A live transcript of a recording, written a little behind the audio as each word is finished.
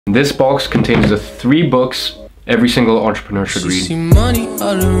This box contains the 3 books every single entrepreneur should read.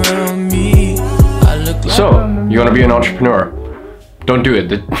 So, you want to be an entrepreneur? Don't do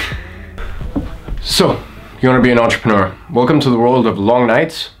it. So, you want to be an entrepreneur? Welcome to the world of long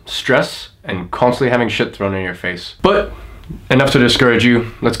nights, stress, and constantly having shit thrown in your face. But enough to discourage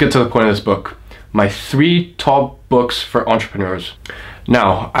you. Let's get to the point of this book. My 3 top books for entrepreneurs.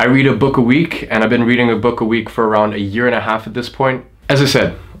 Now, I read a book a week, and I've been reading a book a week for around a year and a half at this point. As I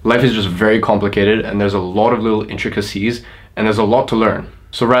said, life is just very complicated, and there's a lot of little intricacies, and there's a lot to learn.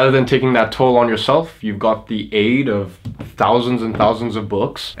 So rather than taking that toll on yourself, you've got the aid of thousands and thousands of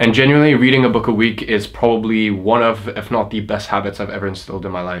books. And genuinely, reading a book a week is probably one of, if not the best habits I've ever instilled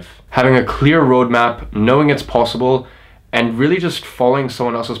in my life. Having a clear roadmap, knowing it's possible, and really just following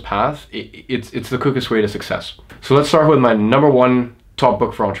someone else's path, it's the quickest way to success. So let's start with my number 1 top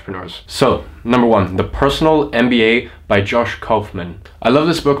book for entrepreneurs. So, number 1, The Personal MBA by Josh Kaufman. I love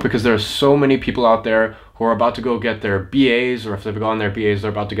this book because there are so many people out there who are about to go get their BAs, or if they've gotten their BAs,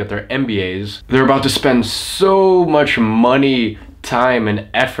 they're about to get their MBAs. They're about to spend so much money, time, and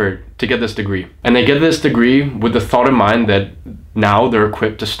effort to get this degree. And they get this degree with the thought in mind that now they're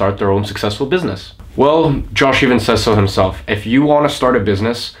equipped to start their own successful business. Well, Josh even says so himself. If you want to start a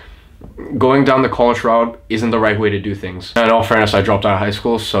business, going down the college route isn't the right way to do things. And in all fairness, I dropped out of high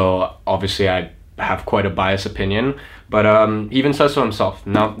school, so obviously I have quite a biased opinion, but he even says so himself.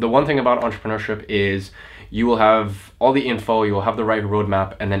 Now, the one thing about entrepreneurship is you will have all the info, you will have the right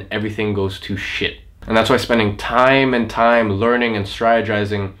roadmap, and then everything goes to shit. And that's why spending time and time learning and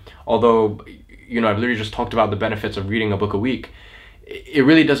strategizing, although, you know, I've literally just talked about the benefits of reading a book a week, it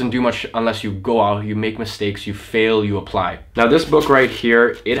really doesn't do much unless you go out, you make mistakes, you fail, you apply. Now this book right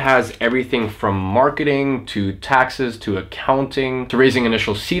here, it has everything from marketing to taxes to accounting to raising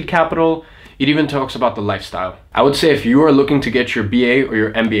initial seed capital. It even talks about the lifestyle. I would say if you are looking to get your BA or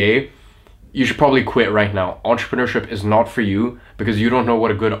your MBA, you should probably quit right now. Entrepreneurship is not for you because you don't know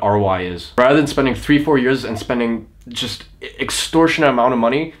what a good ROI is. Rather than spending 3-4 years and spending just extortionate amount of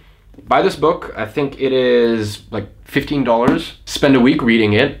money, buy this book. I think it is like $15. Spend a week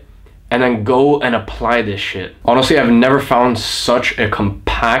reading it and then go and apply this shit. Honestly, I've never found such a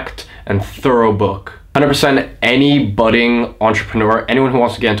compact and thorough book. 100% any budding entrepreneur, anyone who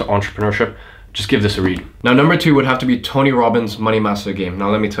wants to get into entrepreneurship, just give this a read. Now, number 2 would have to be Tony Robbins' Money Master Game. Now,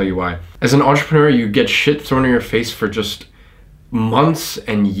 let me tell you why. As an entrepreneur, you get shit thrown in your face for just months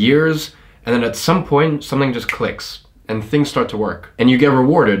and years, and then at some point, something just clicks and things start to work and you get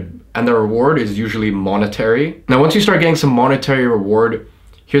rewarded, and the reward is usually monetary. Now, once you start getting some monetary reward,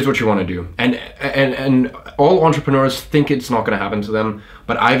 here's what you want to do. And all entrepreneurs think it's not going to happen to them,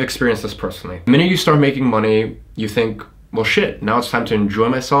 but I've experienced this personally. The minute you start making money, you think, well, shit, now it's time to enjoy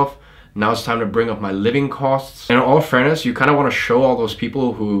myself. Now it's time to bring up my living costs. And in all fairness, you kind of want to show all those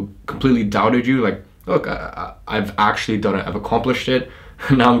people who completely doubted you, like, look, I've actually done it. I've accomplished it.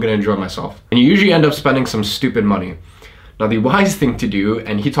 Now I'm going to enjoy myself. And you usually end up spending some stupid money. Now, the wise thing to do,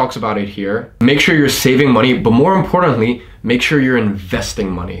 and he talks about it here, make sure you're saving money, but more importantly, make sure you're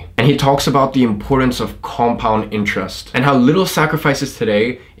investing money. And he talks about the importance of compound interest and how little sacrifices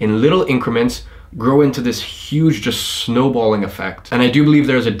today in little increments grow into this huge just snowballing effect. And I do believe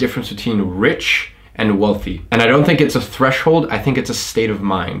there's a difference between rich and wealthy. And I don't think it's a threshold, I think it's a state of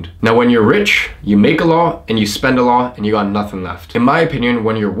mind. Now, when you're rich, you make a lot and you spend a lot and you got nothing left. In my opinion,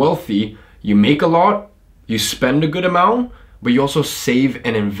 when you're wealthy, you make a lot, you spend a good amount, but you also save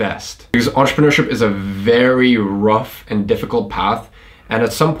and invest. Because entrepreneurship is a very rough and difficult path. And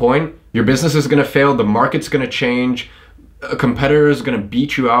at some point, your business is gonna fail, the market's gonna change, a competitor is gonna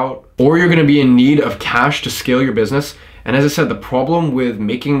beat you out, or you're gonna be in need of cash to scale your business. And as I said, the problem with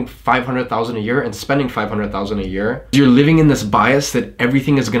making $500,000 a year and spending $500,000 a year, you're living in this bias that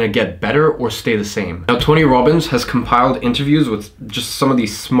everything is gonna get better or stay the same. Now, Tony Robbins has compiled interviews with just some of the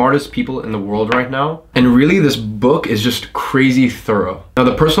smartest people in the world right now. And really, this book is just crazy thorough. Now,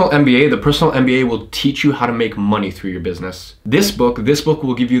 the Personal MBA will teach you how to make money through your business. This book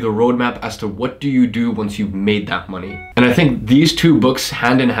will give you the roadmap as to what do you do once you've made that money. And I think these 2 books,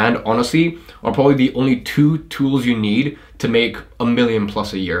 hand in hand, honestly, are probably the only 2 tools you need to make $1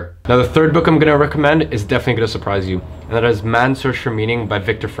 million+ a year. Now, the 3rd book I'm gonna recommend is definitely gonna surprise you, and that is Man's Search for Meaning by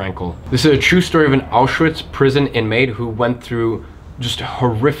Viktor Frankl. This is a true story of an Auschwitz prison inmate who went through just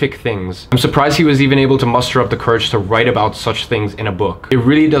horrific things. I'm surprised he was even able to muster up the courage to write about such things in a book. It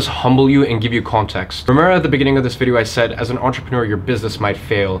really does humble you and give you context. Remember at the beginning of this video I said, as an entrepreneur, your business might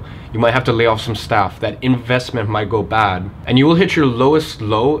fail. You might have to lay off some staff. That investment might go bad. And you will hit your lowest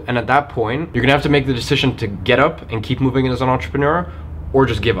low, and at that point, you're gonna have to make the decision to get up and keep moving as an entrepreneur, or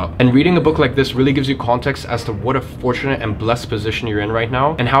just give up. And reading a book like this really gives you context as to what a fortunate and blessed position you're in right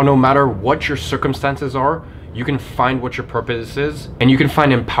now, and how no matter what your circumstances are, you can find what your purpose is, and you can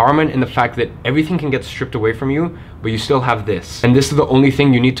find empowerment in the fact that everything can get stripped away from you, but you still have this. And this is the only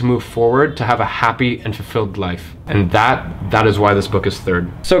thing you need to move forward to have a happy and fulfilled life. And that is why this book is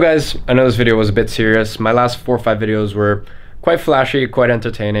third. So guys, I know this video was a bit serious. My last 4 or 5 videos were quite flashy, quite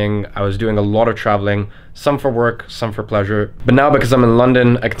entertaining. I was doing a lot of traveling, some for work, some for pleasure. But now because I'm in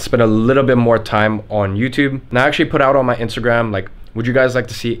London, I can spend a little bit more time on YouTube. And I actually put out on my Instagram, like, would you guys like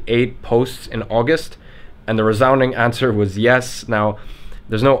to see 8 posts in August? And the resounding answer was yes. Now,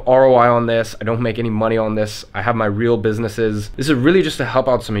 there's no ROI on this. I don't make any money on this. I have my real businesses. This is really just to help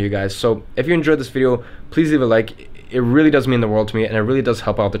out some of you guys. So if you enjoyed this video, please leave a like. It really does mean the world to me, and it really does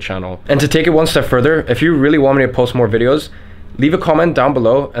help out the channel. And to take it one step further, if you really want me to post more videos, leave a comment down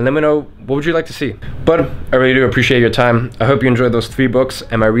below and let me know what would you like to see. But I really do appreciate your time. I hope you enjoyed those 3 books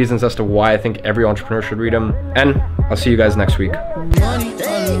and my reasons as to why I think every entrepreneur should read them. And I'll see you guys next week.